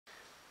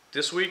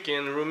This week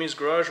in Roomies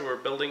garage we're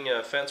building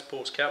a fence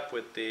post cap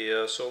with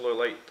the solar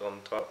light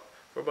on top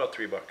for about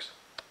 $3.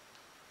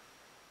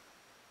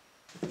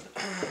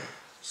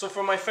 So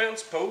for my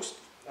fence post,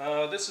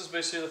 this is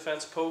basically the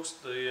fence post.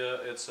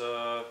 It's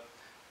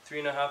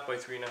 3.5 by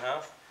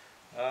 3.5.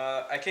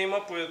 I came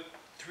up with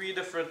 3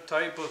 different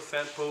type of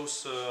fence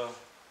post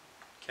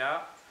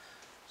cap.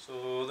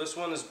 So this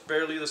one is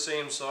barely the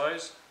same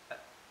size.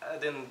 I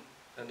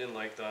didn't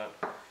like that.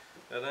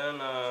 And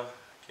then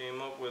came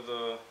up with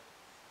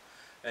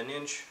an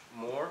inch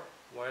more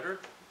wider. It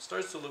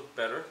starts to look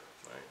better,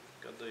 right?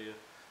 Got the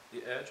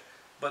edge,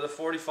 but the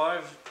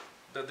 45,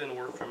 that didn't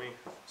work for me.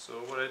 So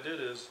what I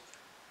did is,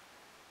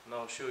 and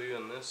I'll show you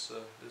in this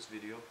this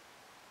video,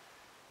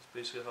 it's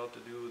basically how to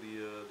do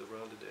the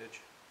rounded edge.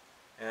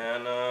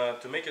 And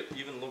to make it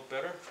even look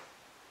better,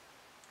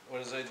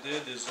 what I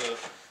did is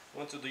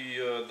went to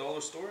the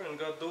dollar store and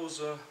got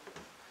those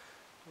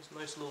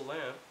nice little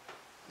lamp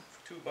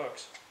for $2.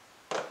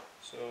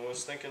 So I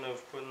was thinking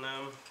of putting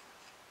them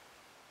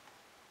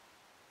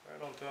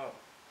right on top.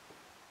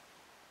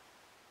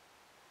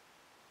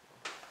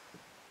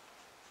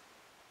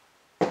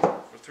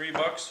 For $3,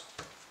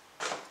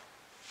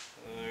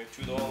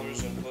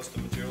 $2 and plus the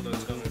material that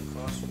it's going to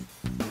cost, I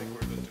think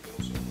we're good to go.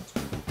 So let's go.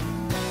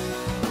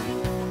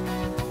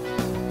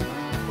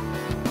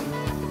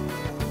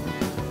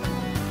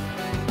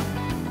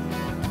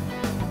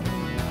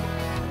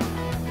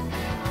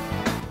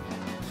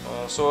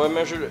 So I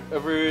measured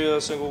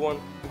every single one.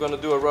 I'm going to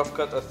do a rough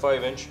cut at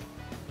 5 inch.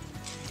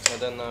 And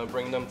then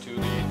bring them to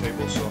the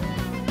table saw.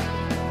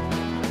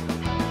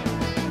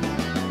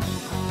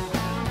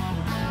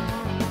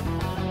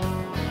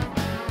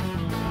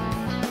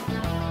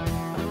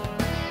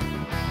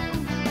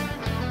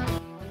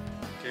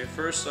 Okay,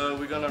 first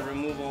we're gonna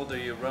remove all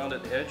the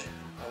rounded edge.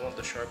 I want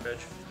the sharp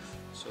edge,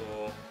 so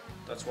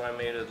that's why I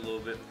made it a little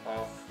bit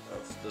off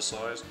of the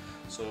size.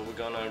 So we're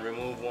gonna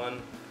remove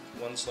one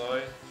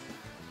side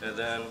and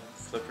then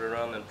flip it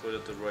around and put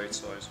it the right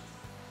size.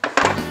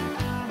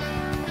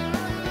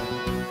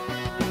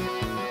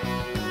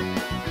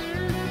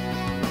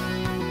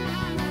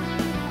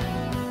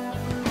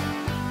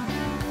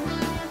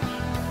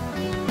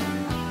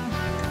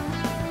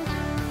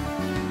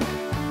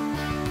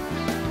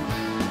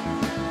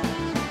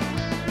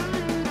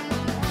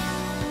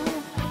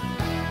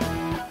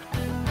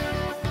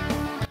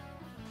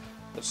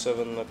 That's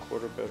 7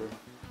 1/4 better.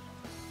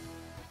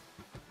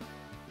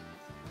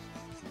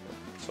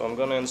 So I'm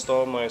gonna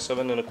install my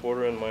 7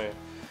 1/4 in my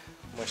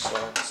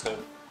saw instead.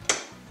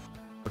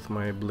 With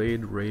my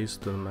blade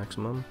raised to the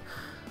maximum,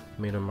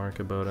 made a mark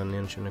about 1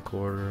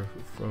 1/4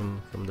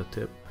 from the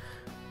tip.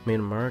 Made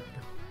a mark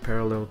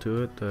parallel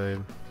to it.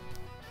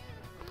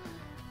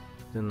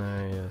 Then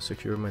I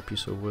secured my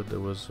piece of wood that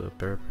was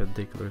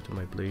perpendicular to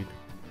my blade,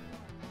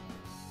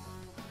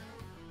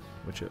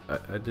 which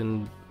I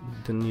didn't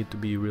need to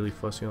be really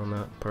fussy on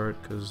that part,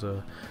 because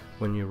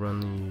when you run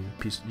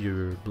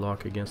your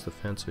block against the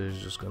fence, it's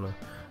just gonna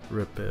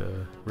rip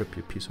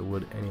your piece of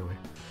wood anyway.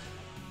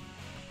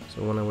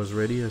 So when I was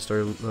ready, I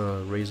started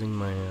raising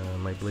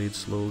my blade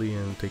slowly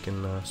and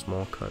taking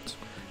small cuts.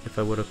 If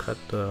I would have cut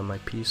my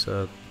piece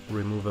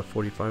remove a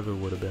 45, it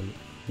would have been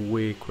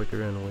way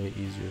quicker and way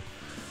easier.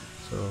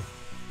 So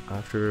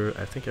after,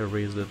 I think I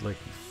raised it like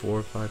 4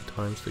 or 5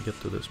 times to get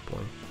to this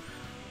point.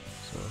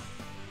 So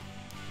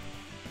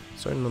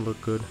starting to look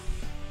good.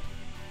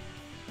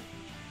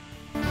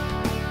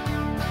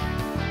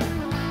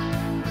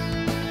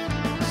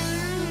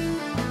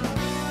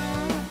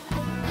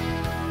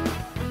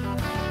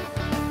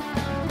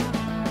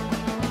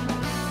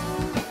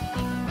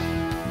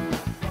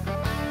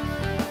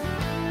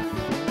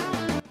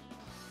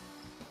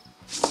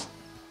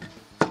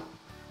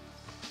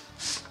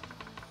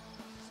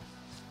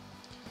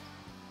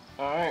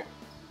 Alright,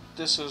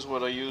 this is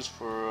what I use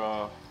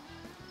for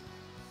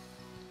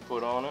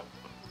put on it.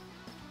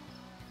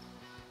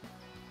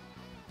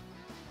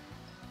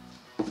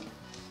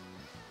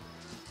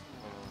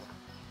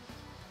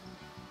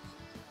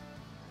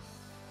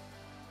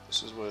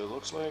 This is what it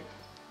looks like.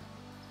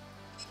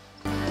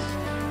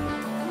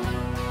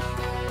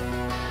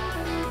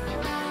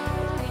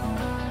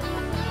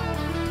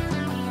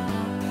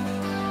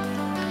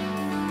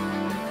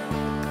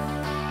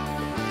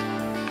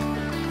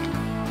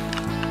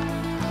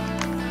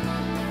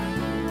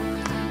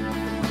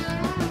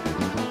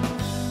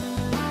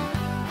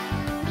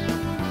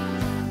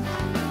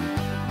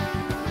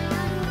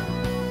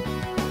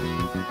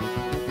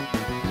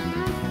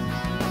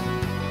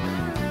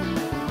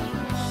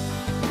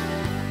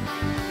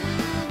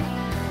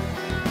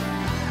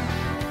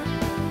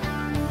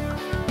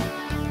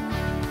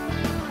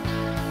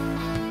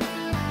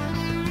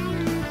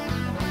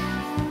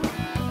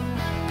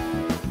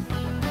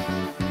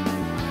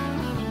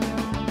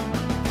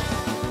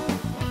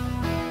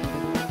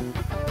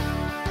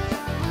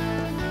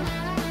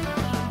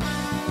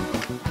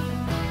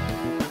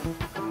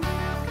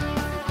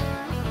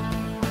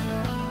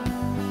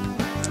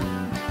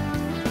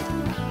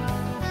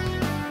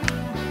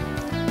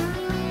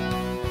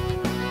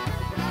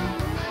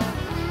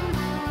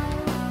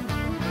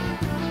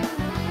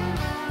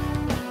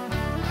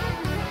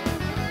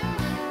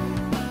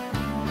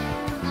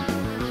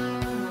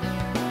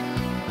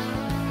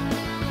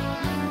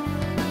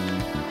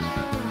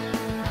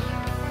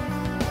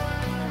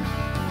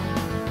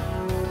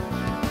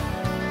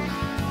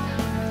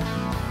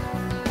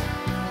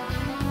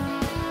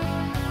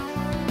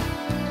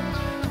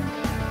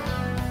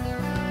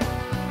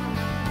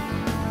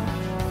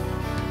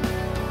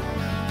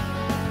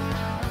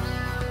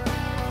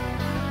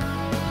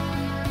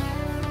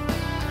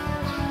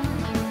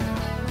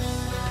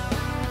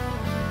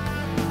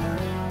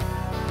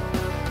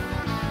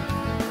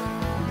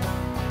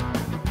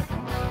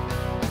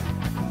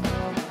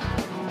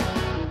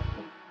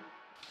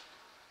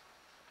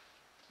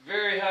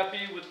 Very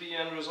happy with the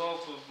end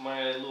result of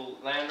my little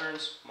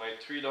lanterns, my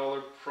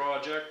 $3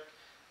 project.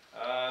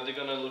 They're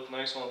gonna look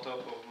nice on top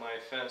of my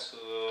fence.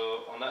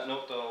 On that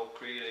note, I'll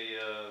create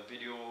a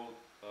video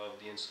of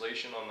the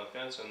installation on the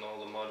fence and all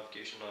the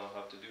modification I'll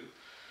have to do.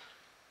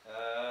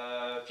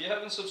 If you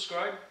haven't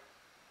subscribed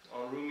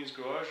on Roomies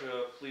Garage,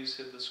 please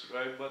hit the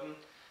subscribe button,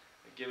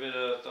 give it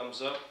a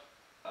thumbs up,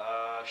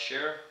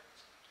 share,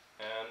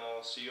 and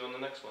I'll see you on the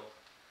next one.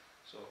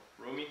 So,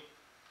 Roomie,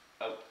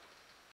 out.